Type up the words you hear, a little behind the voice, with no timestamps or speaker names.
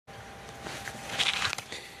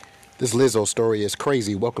This Lizzo story is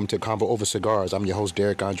crazy. Welcome to Convo Over Cigars. I'm your host,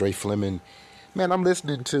 Derek Andre Fleming. Man, I'm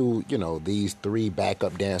listening to, these three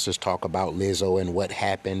backup dancers talk about Lizzo and what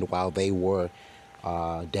happened while they were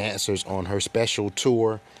dancers on her special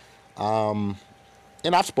tour. And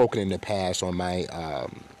I've spoken in the past on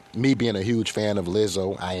me being a huge fan of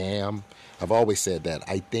Lizzo. I am. I've always said that.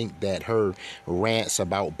 I think that her rants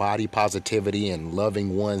about body positivity and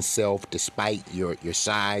loving oneself despite your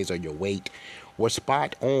size or your weight were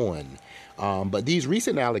spot on. But these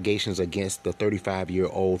recent allegations against the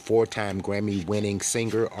 35-year-old four-time Grammy-winning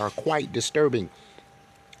singer are quite disturbing.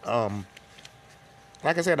 Like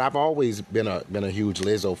I said, I've always been a huge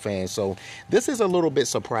Lizzo fan, so this is a little bit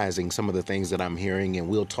surprising, some of the things that I'm hearing, and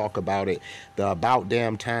we'll talk about it. The About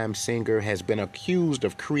Damn Time singer has been accused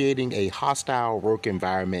of creating a hostile work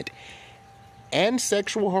environment and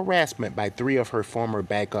sexual harassment by three of her former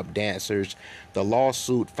backup dancers. The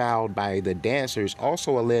lawsuit filed by the dancers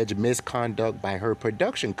also alleged misconduct by her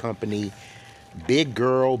production company, Big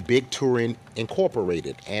Girl Big Touring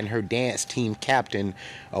Incorporated, and her dance team captain,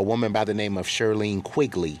 a woman by the name of Shirlene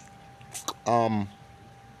Quigley. Among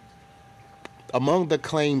the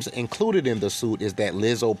claims included in the suit is that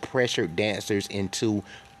Lizzo pressured dancers into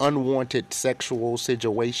unwanted sexual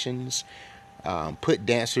situations, put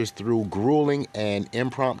dancers through grueling and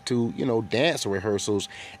impromptu, dance rehearsals,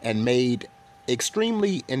 and made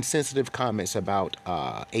extremely insensitive comments about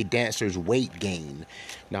a dancer's weight gain.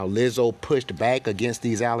 Now, Lizzo pushed back against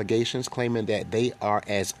these allegations, claiming that they are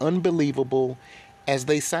as unbelievable as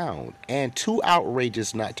they sound and too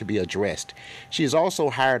outrageous not to be addressed. She has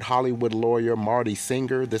also hired Hollywood lawyer Marty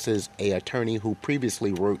Singer. This is an attorney who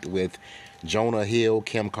previously worked with Jonah Hill,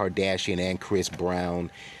 Kim Kardashian, and Chris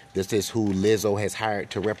Brown. This is who Lizzo has hired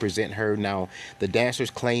to represent her. Now, the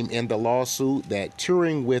dancers claim in the lawsuit that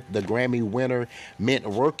touring with the Grammy winner meant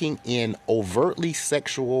working in an overtly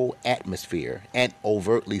sexual atmosphere that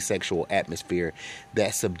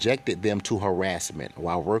subjected them to harassment.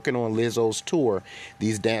 While working on Lizzo's tour,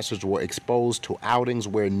 these dancers were exposed to outings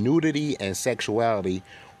where nudity and sexuality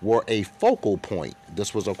were a focal point.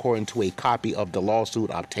 This was according to a copy of the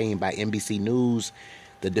lawsuit obtained by NBC News.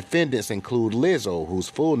 The defendants include Lizzo, whose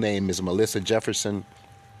full name is Melissa Jefferson,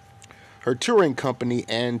 her touring company,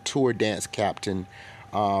 and tour dance captain.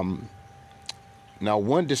 Now,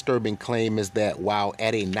 one disturbing claim is that while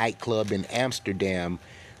at a nightclub in Amsterdam,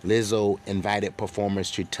 Lizzo invited performers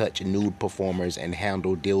to touch nude performers and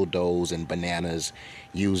handle dildos and bananas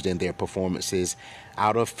used in their performances.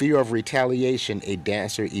 Out of fear of retaliation, a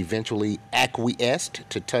dancer eventually acquiesced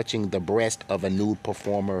to touching the breast of a nude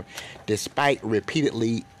performer, despite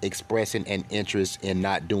repeatedly expressing an interest in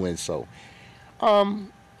not doing so.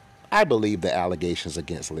 I believe the allegations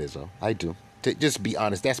against Lizzo. I do. To just be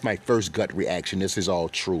honest, that's my first gut reaction. This is all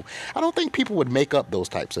true. I don't think people would make up those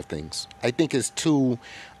types of things. I think it's too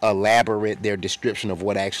elaborate, their description of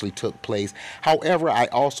what actually took place. However, I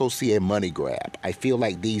also see a money grab. I feel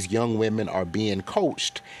like these young women are being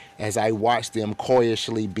coached as I watch them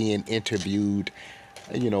coyishly being interviewed,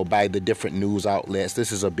 by the different news outlets.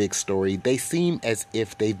 This is a big story. They seem as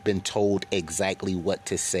if they've been told exactly what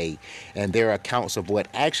to say, and their accounts of what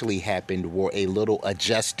actually happened were a little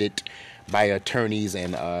adjusted by attorneys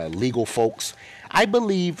and legal folks. I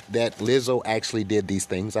believe that Lizzo actually did these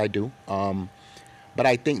things. I do. But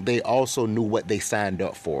I think they also knew what they signed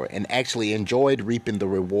up for and actually enjoyed reaping the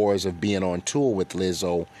rewards of being on tour with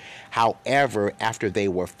Lizzo. However, after they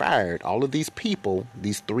were fired, all of these people,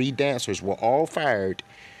 these three dancers, were all fired.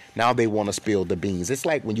 Now they want to spill the beans. It's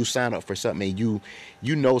like when you sign up for something and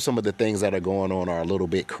you know some of the things that are going on are a little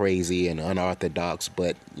bit crazy and unorthodox,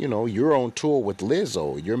 but you're on tour with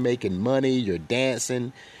Lizzo. You're making money, you're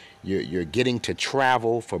dancing, you're getting to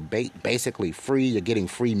travel for basically free. You're getting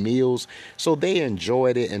free meals. So they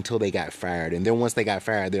enjoyed it until they got fired. And then once they got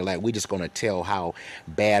fired, they're like, we're just going to tell how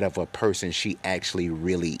bad of a person she actually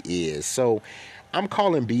really is. So I'm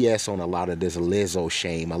calling BS on a lot of this Lizzo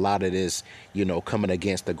shame, a lot of this, coming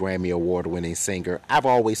against the Grammy Award-winning singer. I've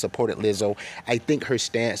always supported Lizzo. I think her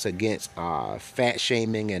stance against fat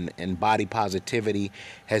shaming and body positivity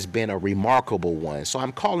has been a remarkable one. So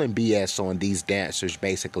I'm calling BS on these dancers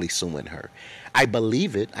basically suing her. I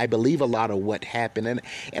believe it. I believe a lot of what happened.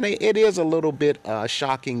 And it is a little bit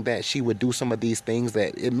shocking that she would do some of these things,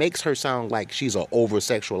 that it makes her sound like she's an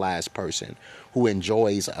over-sexualized person who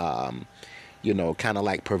enjoys kind of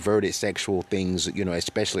like perverted sexual things,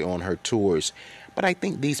 especially on her tours. But I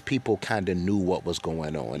think these people kind of knew what was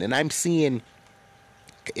going on. And I'm seeing,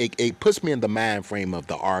 it puts me in the mind frame of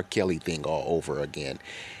the R. Kelly thing all over again.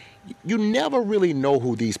 You never really know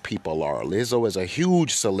who these people are. Lizzo is a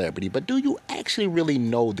huge celebrity, but do you actually really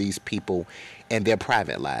know these people and their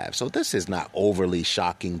private lives? So this is not overly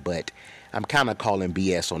shocking, but I'm kind of calling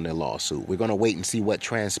BS on their lawsuit. We're going to wait and see what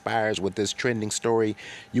transpires with this trending story.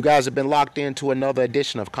 You guys have been locked into another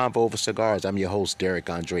edition of Convo Over Cigars. I'm your host, Derek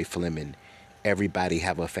Andre Fleming. Everybody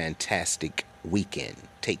have a fantastic weekend.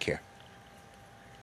 Take care.